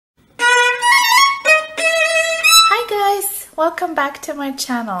welcome back to my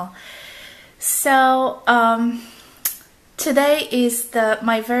channel. So today is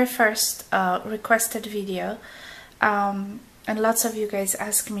my very first requested video, and lots of you guys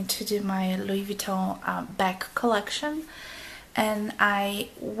asked me to do my Louis Vuitton bag collection, and I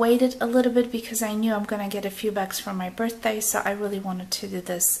waited a little bit because I knew I'm gonna get a few bags for my birthday, so I really wanted to do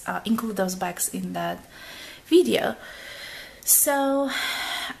this, include those bags in that video. So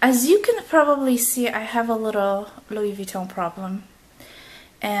as you can probably see, I have a little Louis Vuitton problem,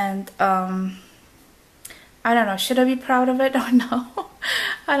 and I don't know, should I be proud of it or no?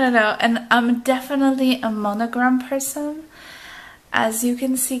 I don't know. And I'm definitely a monogram person, as you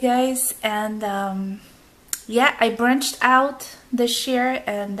can see, guys, and yeah, I branched out this year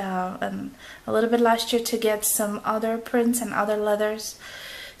and a little bit last year to get some other prints and other leathers.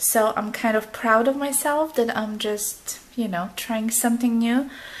 So I'm kind of proud of myself that I'm just, you know, trying something new.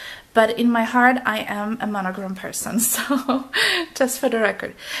 But in my heart, I am a monogram person, so just for the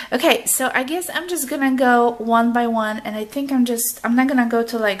record. Okay, so I guess I'm just gonna go one by one, and I think I'm not gonna go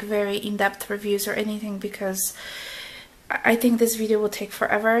to like very in-depth reviews or anything because I think this video will take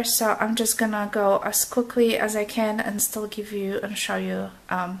forever. So I'm just gonna go as quickly as I can and still give you and show you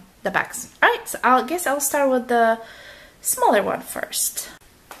the bags. Alright, so I guess I'll start with the smaller one first.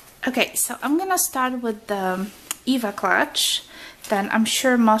 Okay, so I'm gonna start with the Eva clutch. Then I'm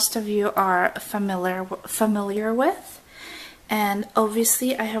sure most of you are familiar with, and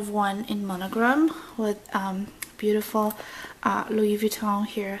obviously I have one in monogram with beautiful Louis Vuitton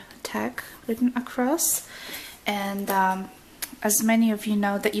here tag written across. And as many of you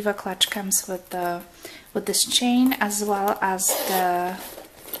know, the Eva clutch comes with this chain as well as the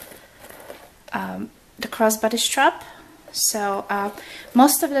crossbody strap. So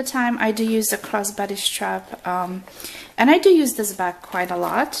most of the time I do use the crossbody strap, and I do use this bag quite a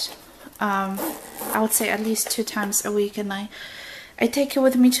lot. I would say at least 2 times a week, and I take it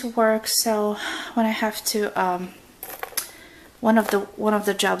with me to work. So when I have to, one of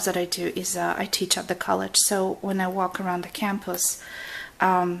the jobs that I do is I teach at the college. So when I walk around the campus,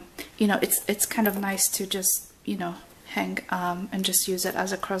 you know, it's kind of nice to just, you know, hang and just use it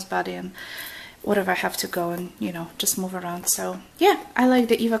as a crossbody and whatever I have to go and, you know, just move around. So yeah, I like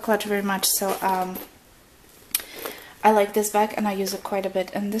the Eva clutch very much. So I like this bag and I use it quite a bit.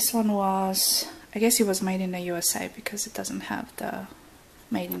 And this one was, I guess it was made in the USA because it doesn't have the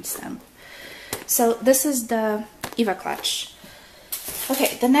made in stamp. So this is the Eva clutch.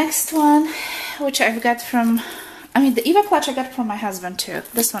 Okay, the next one, which I've got from, I mean, the Eva clutch I got from my husband too.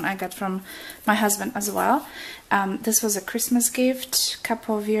 This one I got from my husband as well. This was a Christmas gift a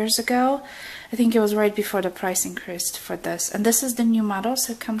couple of years ago. I think it was right before the price increased for this. And this is the new model,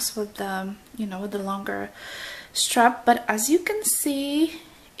 so it comes with the, you know, with the longer strap. But as you can see,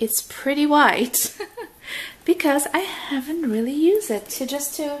 it's pretty wide because I haven't really used it. So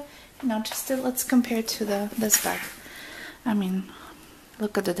just to, you know, let's compare to this bag. I mean,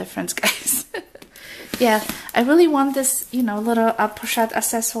 look at the difference, guys. Yeah, I really want this, you know, little pochette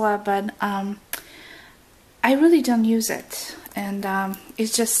accessoire, but I really don't use it, and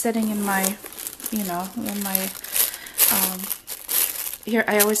it's just sitting in my, you know, in my here.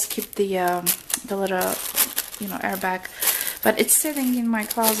 I always keep the little, you know, airbag, but it's sitting in my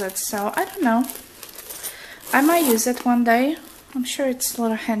closet, so I don't know. I might use it one day. I'm sure it's a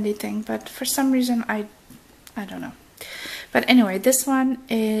little handy thing, but for some reason I don't know. But anyway, this one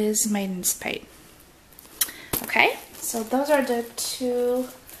is made in Spain. Okay, so those are the 2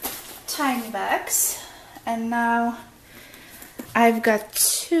 tiny bags. And now I've got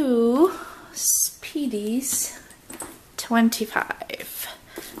 2 Speedies 25.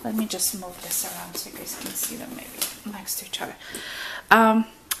 Let me just move this around so you guys can see them maybe next to each other.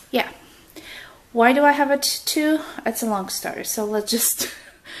 Yeah. Why do I have it 2? It's a long story, so let's just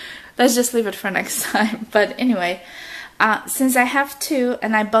leave it for next time. But anyway, since I have 2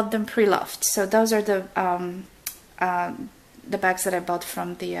 and I bought them pre-loved, so those are the bags that I bought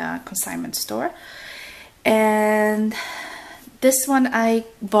from the consignment store. And this one I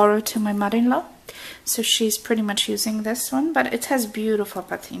borrowed to my mother-in-law, so she's pretty much using this one, but it has beautiful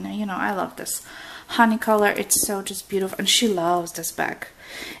patina. You know, I love this honey color. It's so just beautiful, and she loves this bag.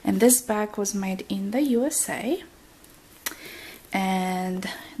 And this bag was made in the USA, and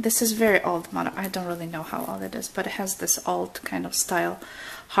this is very old model. I don't really know how old it is, but it has this old kind of style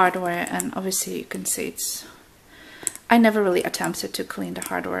hardware, and obviously you can see it's, I never really attempted to clean the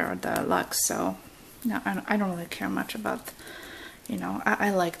hardware or the locks, so no, I don't really care much about, you know,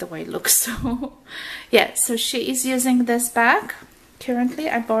 I like the way it looks. So yeah, so she is using this bag currently.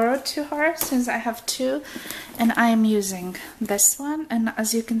 I borrowed to her since I have 2, and I am using this one. And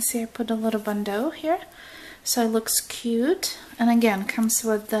as you can see, I put a little bandeau here so it looks cute. And again, comes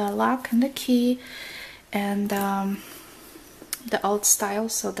with the lock and the key, and the old style,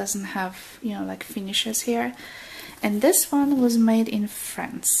 so it doesn't have, you know, like finishes here. And this one was made in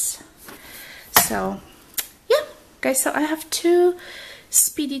France. So yeah, guys, so I have two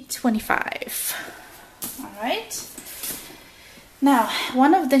Speedy 25. All right. Now,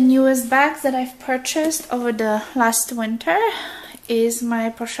 one of the newest bags that I've purchased over the last winter is my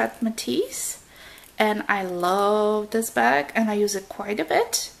Pochette Métis, and I love this bag and I use it quite a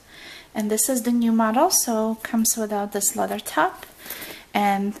bit. And this is the new model, so comes without this leather top.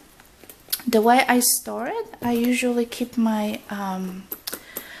 And the way I store it, I usually keep my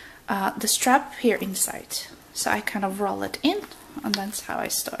the strap here inside, so I kind of roll it in, and that's how I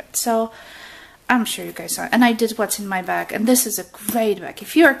store it. So I'm sure you guys saw it. And I did what's in my bag, and this is a great bag.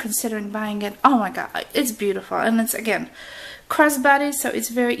 If you are considering buying it, oh my god, it's beautiful. And it's, again, crossbody, so it's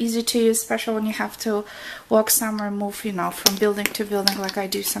very easy to use, especially when you have to walk somewhere, move, you know, from building to building like I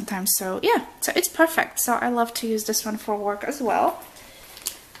do sometimes. So yeah, so it's perfect. So I love to use this one for work as well.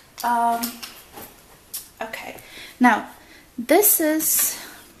 Okay, now this is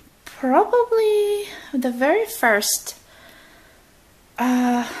probably the very first,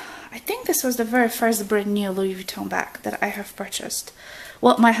 I think this was the very first brand new Louis Vuitton bag that I have purchased.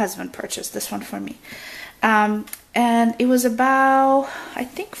 Well, my husband purchased this one for me. And it was about, I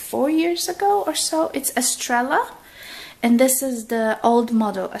think, 4 years ago or so. It's Estrella, and this is the old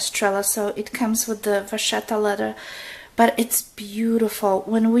model Estrella, so it comes with the vachetta leather, but it's beautiful.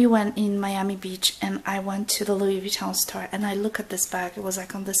 When we went in Miami Beach and I went to the Louis Vuitton store and I look at this bag, it was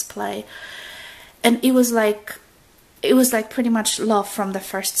like on display, and it was like pretty much love from the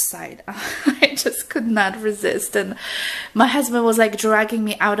first sight. I just could not resist, and my husband was like dragging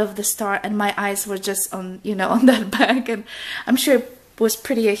me out of the store, and my eyes were just on, you know, on that bag. And I'm sure it was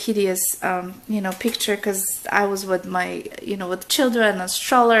pretty a hideous, you know, picture, because I was with my, you know, with children, a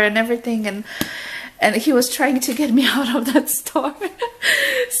stroller and everything, and he was trying to get me out of that store.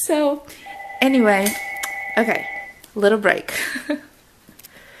 So anyway, okay, little break.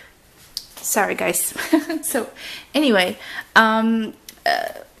 Sorry guys. So anyway,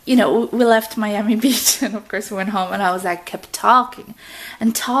 you know, we left Miami Beach, and of course we went home, and I was like, kept talking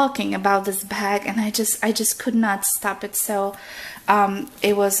and talking about this bag, and I just could not stop it. So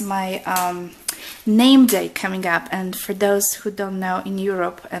it was my name day coming up, and for those who don't know, in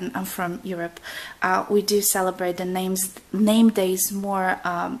Europe, and I'm from Europe, we do celebrate the name days more.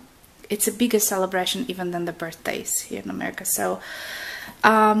 It's a bigger celebration even than the birthdays here in America. So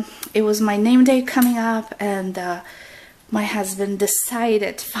it was my name day coming up, and my husband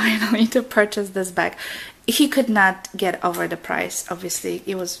decided finally to purchase this bag. He could not get over the price. Obviously,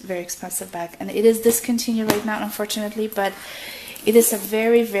 it was a very expensive bag, and it is discontinued right now, unfortunately, but it is a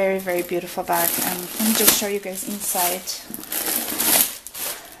very, very, very beautiful bag. And let me just show you guys inside.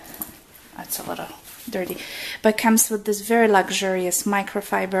 That's a little dirty, but comes with this very luxurious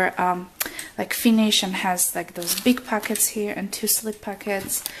microfiber like finish, and has like those big pockets here and 2 slip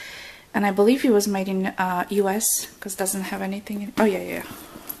pockets. And I believe it was made in US, because it doesn't have anything in, oh yeah.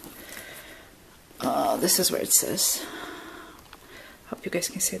 This is where it says. Hope you guys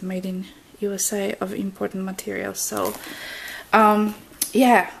can see it, made in USA of important materials. So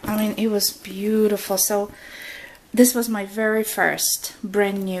yeah, I mean, it was beautiful. So this was my very first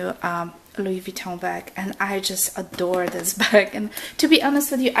brand new Louis Vuitton bag, and I just adore this bag. And to be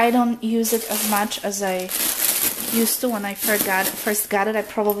honest with you, I don't use it as much as I used to when I first got it. I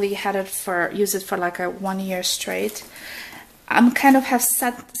probably had it use it for like a 1 year straight. I'm kind of have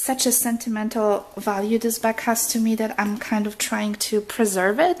such a sentimental value this bag has to me, that I'm kind of trying to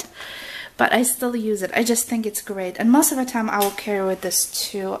preserve it, but I still use it. I just think it's great, and most of the time I will carry with this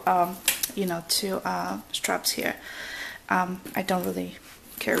two you know, 2 straps here. I don't really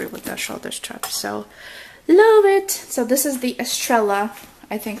carry with the shoulder strap, so love it. So this is the Estrella,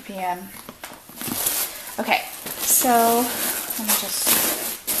 I think, PM. Okay, so let me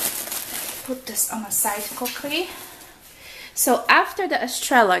just put this on the side quickly. So after the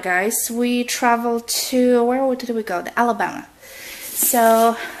Estrella, guys, we traveled to, where did we go? The Alabama.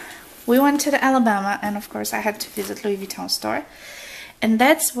 So we went to the Alabama, and of course I had to visit Louis Vuitton store. And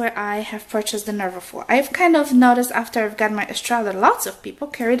that's where I have purchased the Neverfull. I've kind of noticed after I've got my Estrella, lots of people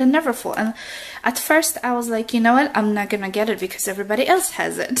carry the Neverfull. And at first I was like, you know what, I'm not gonna get it because everybody else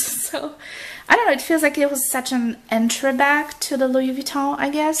has it. So, I don't know, it feels like it was such an entry bag to the Louis Vuitton, I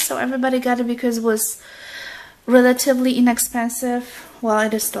guess. So everybody got it because it was relatively inexpensive. Well,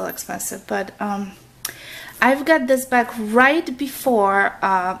 it is still expensive, but I've got this bag right before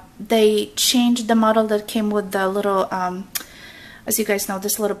they changed the model that came with the little... as you guys know,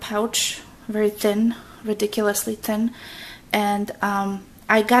 this little pouch, very thin, ridiculously thin, and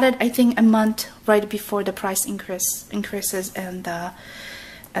I got it I think a month right before the price increases,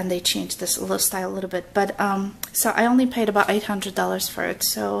 and they changed this little style a little bit. But so I only paid about $800 for it,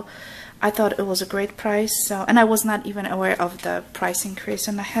 so I thought it was a great price. So, and I was not even aware of the price increase,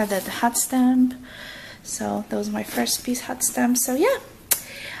 and I had that hot stamp. So that was my first piece, hot stamp. So yeah,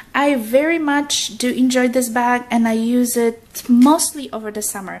 I very much do enjoy this bag, and I use it mostly over the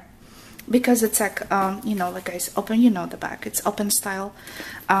summer because it's like you know, like it's open, you know, the bag, it's open style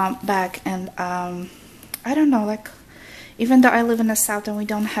bag, and I don't know, like even though I live in the south and we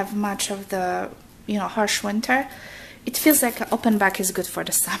don't have much of the, you know, harsh winter, it feels like an open bag is good for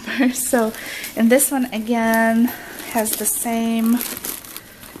the summer. So, and this one again has the same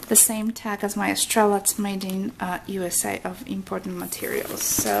tag as my Estrella. It's made in USA of imported materials.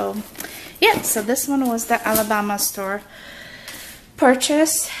 So yeah, so this one was the Alabama store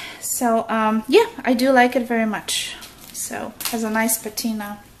purchase. So yeah, I do like it very much. So has a nice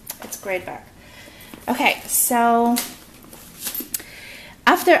patina. It's a great bag. Okay, so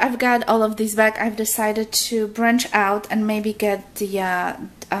after I've got all of these back, I've decided to branch out and maybe get the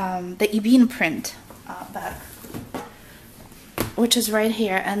Ebin print bag, which is right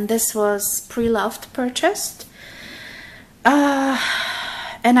here. And this was pre-loved purchased, and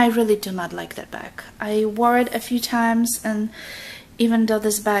I really do not like that bag. I wore it a few times, and even though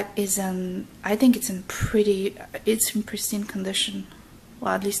this bag is in, I think it's in pristine condition,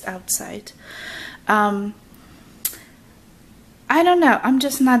 well, at least outside. I don't know, I'm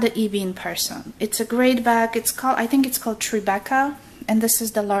just not the Ebin person. It's a great bag. It's called, I think it's called Tribeca, and this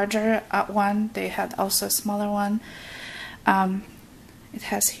is the larger one. They had also a smaller one. It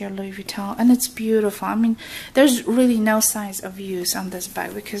has here Louis Vuitton, and it's beautiful. I mean, there's really no signs of use on this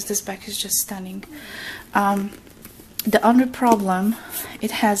bag because this bag is just stunning. The only problem,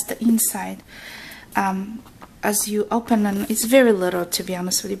 it has the inside. As you open, and it's very little to be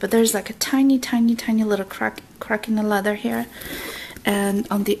honest with you, but there's like a tiny little crack in the leather here, and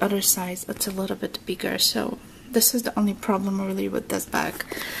on the other side it's a little bit bigger. So this is the only problem really with this bag.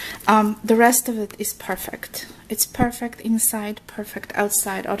 The rest of it is perfect. It's perfect inside, perfect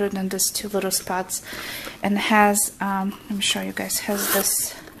outside, other than these two little spots. And has let me show you guys, has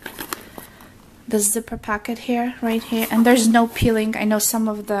this zipper pocket here, right here, and there's no peeling. I know some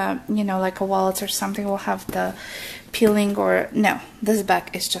of the, you know, like a wallet or something will have the peeling, or no, this bag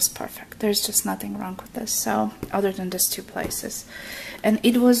is just perfect. There's just nothing wrong with this, so other than these two places. And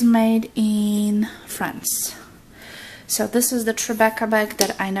it was made in France. So this is the Tribeca bag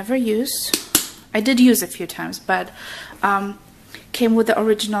that I never use. I did use a few times, but came with the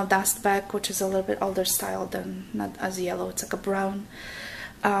original dust bag, which is a little bit older style than, not as yellow, it's like a brown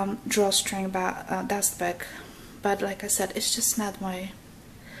drawstring dust bag, but like I said, it's just not my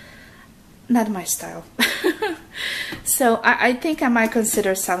style. So I think I might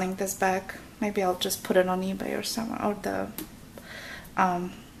consider selling this bag. Maybe I'll just put it on eBay or somewhere, or the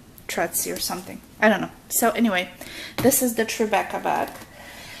Treadsy or something, I don't know. So anyway, this is the Tribeca bag.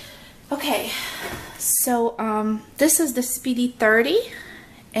 Okay, so this is the Speedy 30,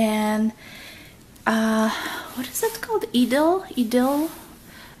 and what is it called? Edel.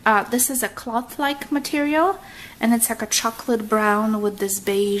 This is a cloth-like material, and it's like a chocolate brown with this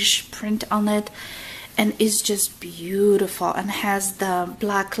beige print on it, and it's just beautiful, and has the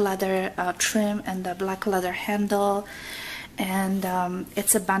black leather trim and the black leather handle, and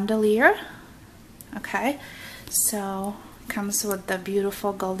it's a bandolier. Okay, so comes with the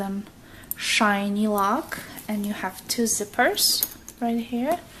beautiful golden shiny lock, and you have two zippers right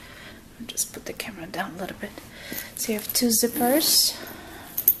here. I'll just put the camera down a little bit. So you have two zippers.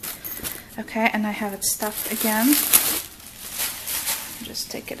 Okay, and I have it stuffed again.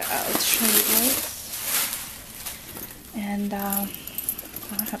 Just take it out, show you guys. And I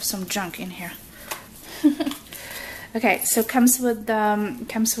have some junk in here. Okay, so comes with the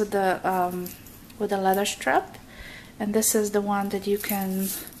leather strap, and this is the one that you can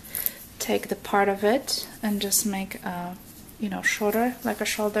take the part of it and just make you know, shorter, like a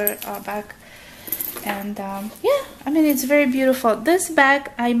shoulder bag. And yeah, I mean, it's very beautiful. This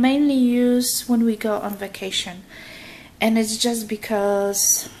bag I mainly use when we go on vacation, and it's just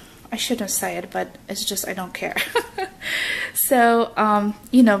because, I shouldn't say it, but it's just I don't care. So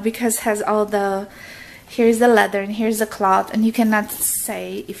you know, because it has all the, here's the leather and here's the cloth, and you cannot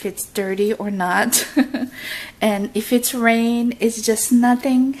say if it's dirty or not. And if it's rain, it's just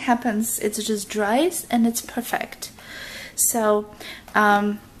nothing happens, it just dries and it's perfect. So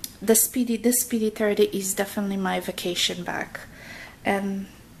the Speedy 30 is definitely my vacation bag, and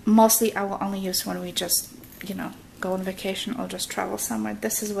mostly I will only use when we just, you know, go on vacation or just travel somewhere.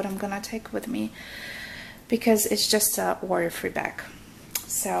 This is what I'm gonna take with me. because it's just a worry-free bag.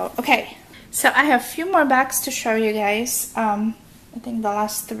 So okay, so I have a few more bags to show you guys. I think the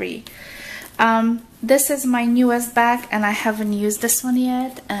last 3. This is my newest bag, and I haven't used this one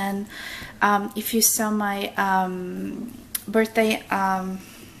yet. And if you saw my birthday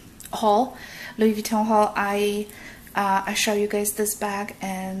haul, Louis Vuitton haul, I show you guys this bag,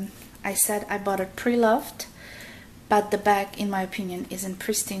 and I said I bought it pre-loved, but the bag, in my opinion, is in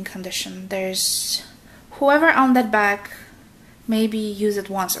pristine condition. There's whoever owned that bag maybe use it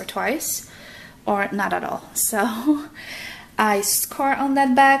once or twice, or not at all. So I score on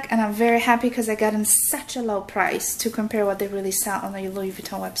that bag, and I'm very happy because I got in such a low price to compare what they really sell on the Louis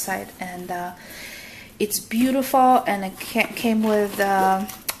Vuitton website. And it's beautiful, and it came with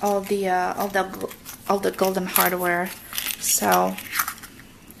all the golden hardware. So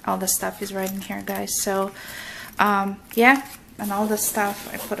all the stuff is right in here, guys. So yeah, and all the stuff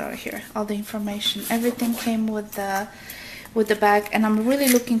I put out here, all the information, everything came with the bag, and I'm really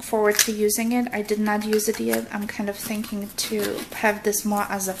looking forward to using it. I did not use it yet. I'm kind of thinking to have this more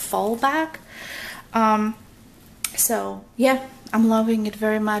as a fall bag. So yeah, I'm loving it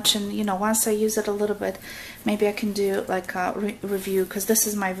very much, and you know, once I use it a little bit, maybe I can do like a review, because this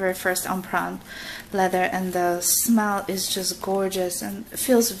is my very first empreinte leather, and the smell is just gorgeous and it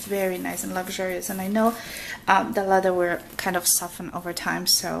feels very nice and luxurious. And I know the leather will kind of soften over time,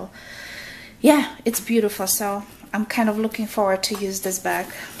 so yeah, it's beautiful. So I'm kind of looking forward to use this bag.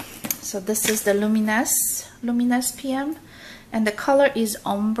 So this is the Luminous PM, and the color is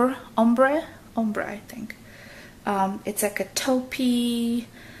ombre, I think. It's like a taupey,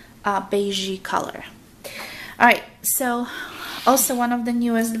 beigey color. Alright, so also one of the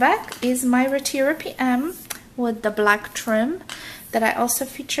newest bag is my Retira PM with the black trim that I also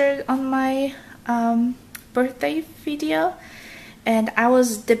featured on my birthday video. And I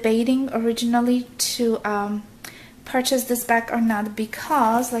was debating originally to purchase this bag or not,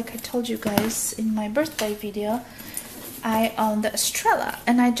 because like I told you guys in my birthday video, I own the Estrella,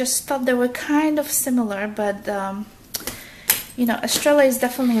 and I just thought they were kind of similar, but you know, Estrella is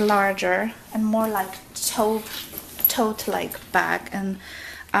definitely larger and more like tote-like bag, and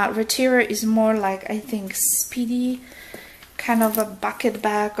Retira is more like, I think, speedy, kind of a bucket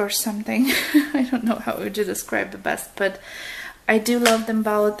bag or something. I don't know how would you describe it best, but I do love them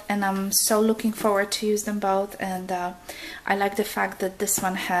both, and I'm so looking forward to use them both. And I like the fact that this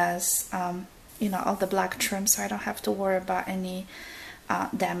one has you know, all the black trim, so I don't have to worry about any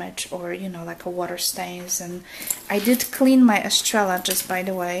damage or, you know, like a water stains. And I did clean my Estrella, just by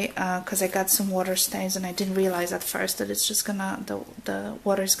the way, because I got some water stains, and I didn't realize at first that it's just gonna, the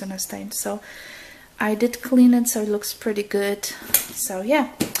water is gonna stain. So I did clean it, so it looks pretty good. So yeah,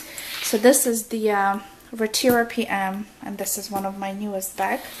 so this is the Retira PM, and this is one of my newest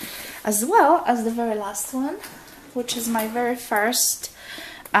bag, as well as the very last one, which is my very first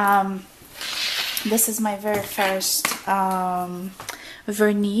this is my very first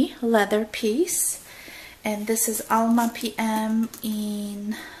vernis leather piece, and this is Alma PM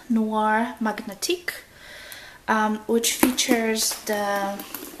in Noir Magnetique, which features the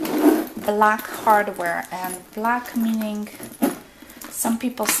black hardware. And black meaning, some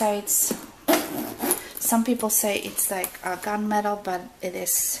people say it's like a gunmetal, but it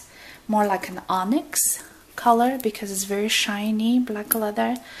is more like an onyx color because it's very shiny black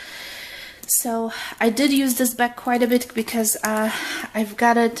leather. So I did use this bag quite a bit because I've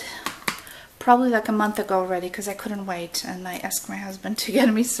got it probably like a month ago already, because I couldn't wait, and I asked my husband to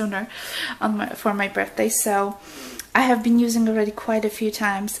get me sooner for my birthday. So I have been using it already quite a few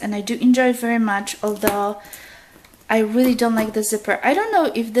times, and I do enjoy it very much, although I really don't like the zipper. I don't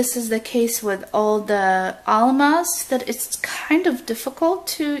know if this is the case with all the Almas, that it's kind of difficult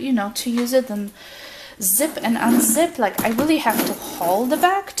to, you know, to use it and zip and unzip. Like, I really have to hold the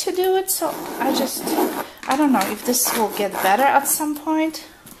bag to do it. So I don't know if this will get better at some point.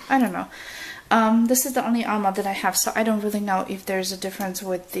 I don't know. This is the only Alma that I have, so I don't really know if there's a difference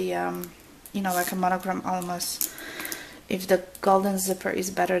with the you know, like a monogram Almas, if the golden zipper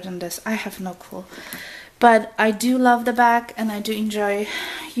is better than this. I have no clue. But I do love the bag, and I do enjoy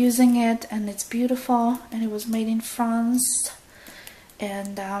using it, and it's beautiful, and it was made in France.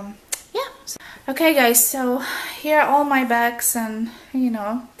 And yeah. Okay guys, so here are all my bags, and you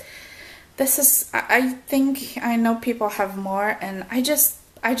know, this is, I think, I know people have more, and I just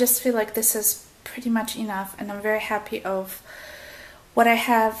feel like this is pretty much enough, and I'm very happy of what I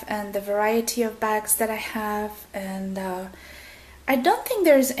have and the variety of bags that I have. And I don't think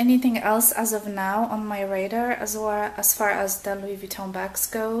there's anything else as of now on my radar as far as the Louis Vuitton bags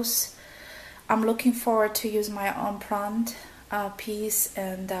goes. I'm looking forward to use my empreinte piece,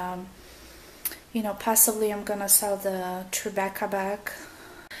 and you know, possibly I'm gonna sell the Tribeca bag.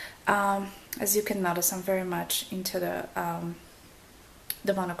 As you can notice, I'm very much into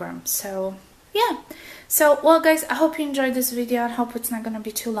the monogram. So yeah, so well guys, I hope you enjoyed this video. I hope it's not gonna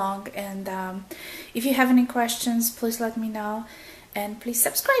be too long, and if you have any questions, please let me know, and please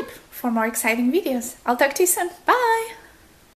subscribe for more exciting videos. I'll talk to you soon. Bye.